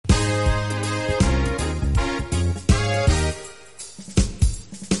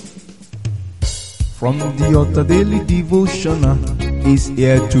From the altar daily devotional is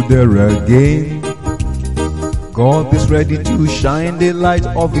here to there again. God is ready to shine the light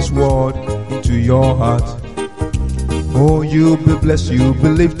of His word into your heart. Oh, you'll be blessed, you'll be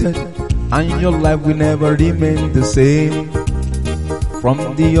lifted, and your life will never remain the same.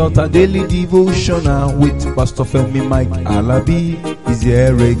 From the altar daily devotional with Pastor Femi Mike Alabi is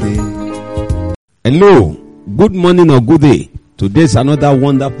here again. Hello, good morning or good day. Today is another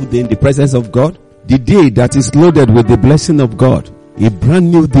wonderful day in the presence of God. The day that is loaded with the blessing of God. A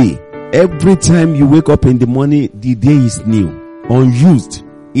brand new day. Every time you wake up in the morning, the day is new. Unused.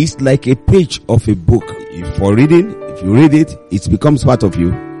 It's like a page of a book. If for reading, if you read it, it becomes part of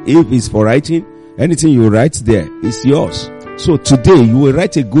you. If it's for writing, anything you write there is yours. So today you will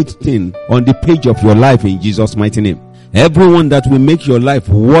write a good thing on the page of your life in Jesus' mighty name. Everyone that will make your life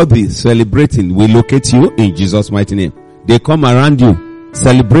worthy celebrating will locate you in Jesus' mighty name. They come around you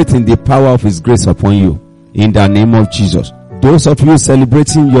celebrating the power of His grace upon you in the name of Jesus. Those of you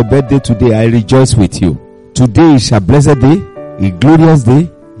celebrating your birthday today, I rejoice with you. Today is a blessed day, a glorious day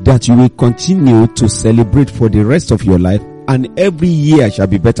that you will continue to celebrate for the rest of your life, and every year shall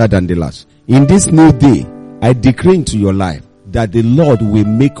be better than the last. In this new day, I decree into your life that the Lord will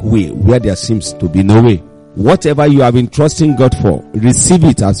make way where there seems to be no way. Whatever you have been trusting God for, receive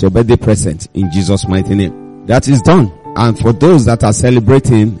it as your birthday present in Jesus' mighty name. That is done. And for those that are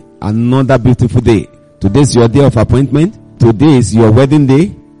celebrating another beautiful day, today is your day of appointment. Today is your wedding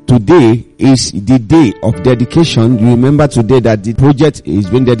day. Today is the day of dedication. You remember today that the project is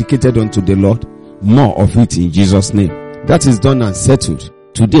being dedicated unto the Lord. More of it in Jesus' name. That is done and settled.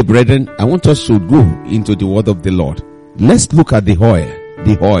 Today, brethren, I want us to go into the word of the Lord. Let's look at the oil.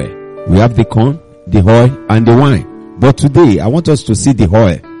 The oil. We have the corn, the oil, and the wine. But today, I want us to see the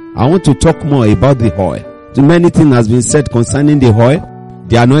oil. I want to talk more about the oil. Too many things has been said concerning the oil,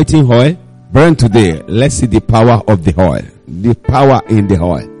 the anointing oil. Burn today. Let's see the power of the oil, the power in the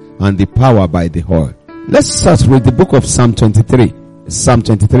oil, and the power by the oil. Let's start with the book of Psalm 23. Psalm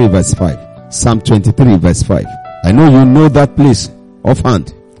 23 verse 5. Psalm 23 verse 5. I know you know that place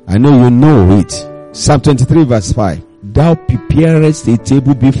offhand. I know you know it. Psalm 23 verse 5. Thou preparest a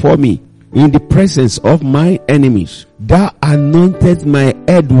table before me in the presence of my enemies. Thou anointest my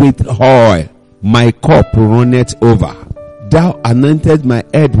head with oil. My cup runneth over. Thou anointed my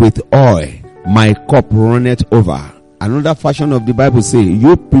head with oil. My cup runneth over. Another version of the Bible says,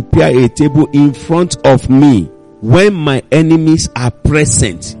 you prepare a table in front of me when my enemies are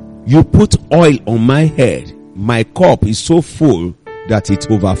present. You put oil on my head. My cup is so full that it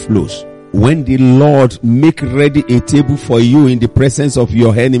overflows. When the Lord make ready a table for you in the presence of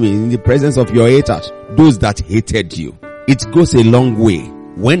your enemies, in the presence of your haters, those that hated you, it goes a long way.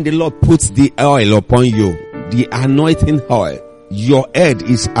 When the Lord puts the oil upon you, the anointing oil, your head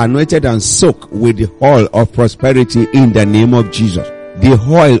is anointed and soaked with the oil of prosperity in the name of Jesus. The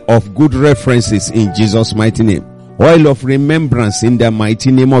oil of good references in Jesus' mighty name. Oil of remembrance in the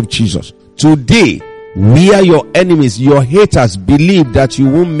mighty name of Jesus. Today, where your enemies, your haters believe that you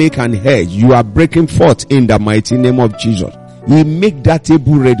won't make an hedge, you are breaking forth in the mighty name of Jesus. He make that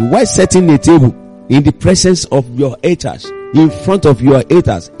table ready. Why setting a table in the presence of your haters? In front of your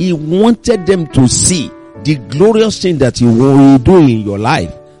haters, He wanted them to see the glorious thing that He will do in your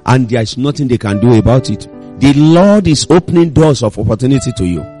life, and there is nothing they can do about it. The Lord is opening doors of opportunity to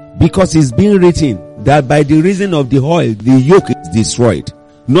you, because it's been written that by the reason of the oil, the yoke is destroyed.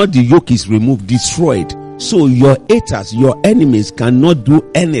 Not the yoke is removed, destroyed. So your haters, your enemies cannot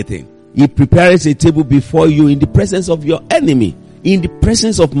do anything. He prepares a table before you in the presence of your enemy, in the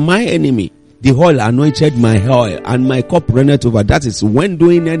presence of my enemy. The oil anointed my oil, and my cup runneth over. That is, when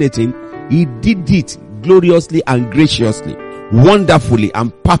doing anything, He did it gloriously and graciously, wonderfully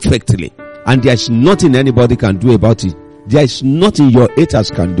and perfectly. And there is nothing anybody can do about it. There is nothing your haters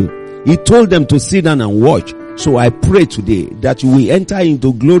can do. He told them to sit down and watch. So I pray today that you will enter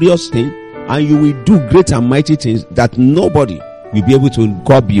into glorious things, and you will do great and mighty things that nobody will be able to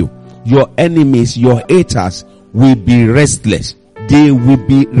curb you. Your enemies, your haters will be restless. They will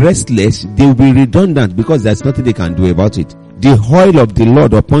be restless. They will be redundant, because there's nothing they can do about it. The oil of the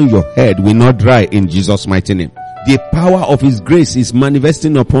Lord upon your head will not dry in Jesus' mighty name. The power of His grace is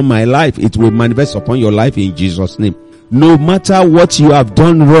manifesting upon my life. It will manifest upon your life in Jesus' name. No matter what you have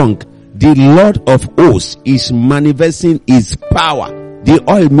done wrong, the Lord of hosts is manifesting His power. The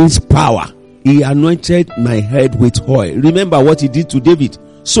oil means power. He anointed my head with oil. Remember what He did to David.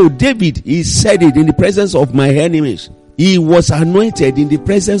 So David, he said it in the presence of my enemies. He was anointed in the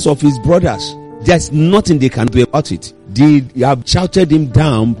presence of his brothers. There's nothing they can do about it. They have shouted him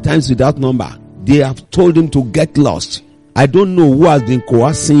down times without number. They have told him to get lost. I don't know who has been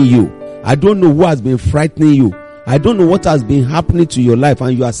coercing you. I don't know who has been frightening you. I don't know what has been happening to your life,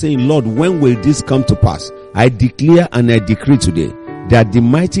 and you are saying, Lord, when will this come to pass? I declare and I decree today that the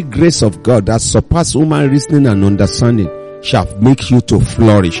mighty grace of God that surpasses human reasoning and understanding shall make you to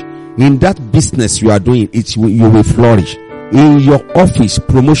flourish. In that business you are doing, you will flourish. In your office,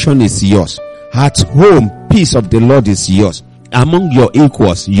 promotion is yours. At home, peace of the Lord is yours. Among your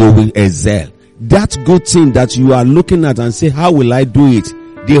equals, you will excel. That good thing that you are looking at and say, how will I do it?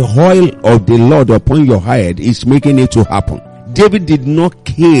 The oil of the Lord upon your head is making it to happen. David did not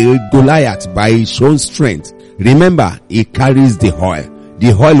kill Goliath by his own strength. Remember, he carries the oil.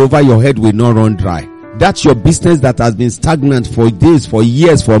 The oil over your head will not run dry. That's your business that has been stagnant for days, for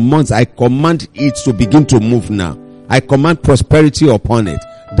years, for months. I command it to begin to move now. I command prosperity upon it.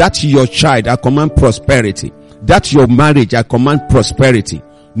 That's your child. I command prosperity. That's your marriage. I command prosperity.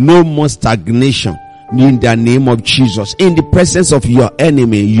 No more stagnation. In the name of Jesus. In the presence of your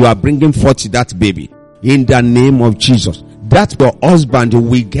enemy, you are bringing forth that baby. In the name of Jesus. That your husband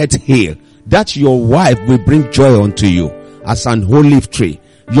will get healed. That your wife will bring joy unto you as an olive tree.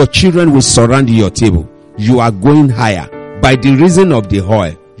 Your children will surround your table. You are going higher. By the reason of the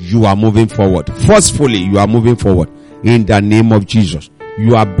oil, you are moving forward. Forcefully, you are moving forward. In the name of Jesus.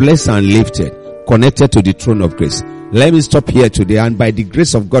 You are blessed and lifted, connected to the throne of grace. Let me stop here today, and by the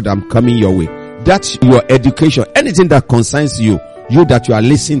grace of God, I'm coming your way. That's your education. Anything that concerns you, you that you are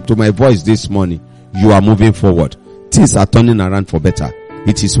listening to my voice this morning, you are moving forward. Things are turning around for better.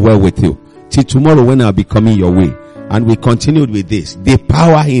 It is well with you. Till tomorrow when I'll be coming your way. And we continued with this. The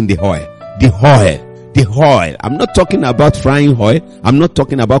power in the oil. The oil. The oil. I'm not talking about frying oil. I'm not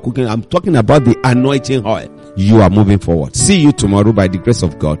talking about cooking. I'm talking about the anointing oil. You are moving forward. See you tomorrow by the grace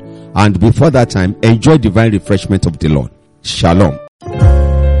of God. And before that time, enjoy divine refreshment of the Lord. Shalom.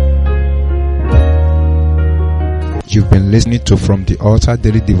 You've been listening to From the Altar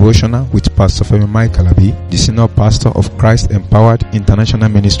Daily Devotional with Pastor Femi Mike Alabi, the Senior Pastor of Christ Empowered International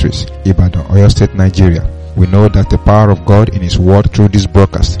Ministries, Ibadan, Oyo State, Nigeria. We know that the power of God in His Word through this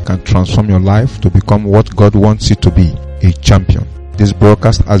broadcast can transform your life to become what God wants you to be, a champion. This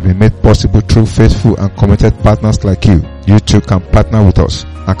broadcast has been made possible through faithful and committed partners like you. You too can partner with us.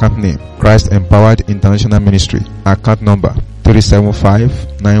 Account name, Christ Empowered International Ministry. Account number,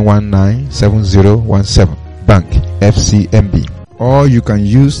 375-919-7017. Bank, FCMB. Or you can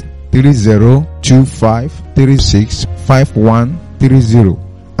use 3025365130.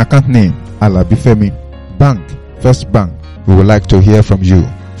 Account name, Alabi Femi. Bank, First Bank. We would like to hear from you.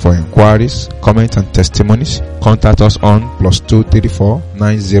 For inquiries, comments and testimonies, contact us on +234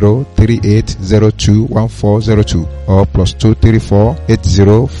 9038021402 or +234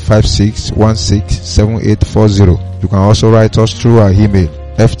 8056167840. You can also write us through our email,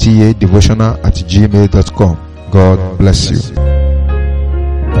 ftadevotional@gmail.com. God bless you.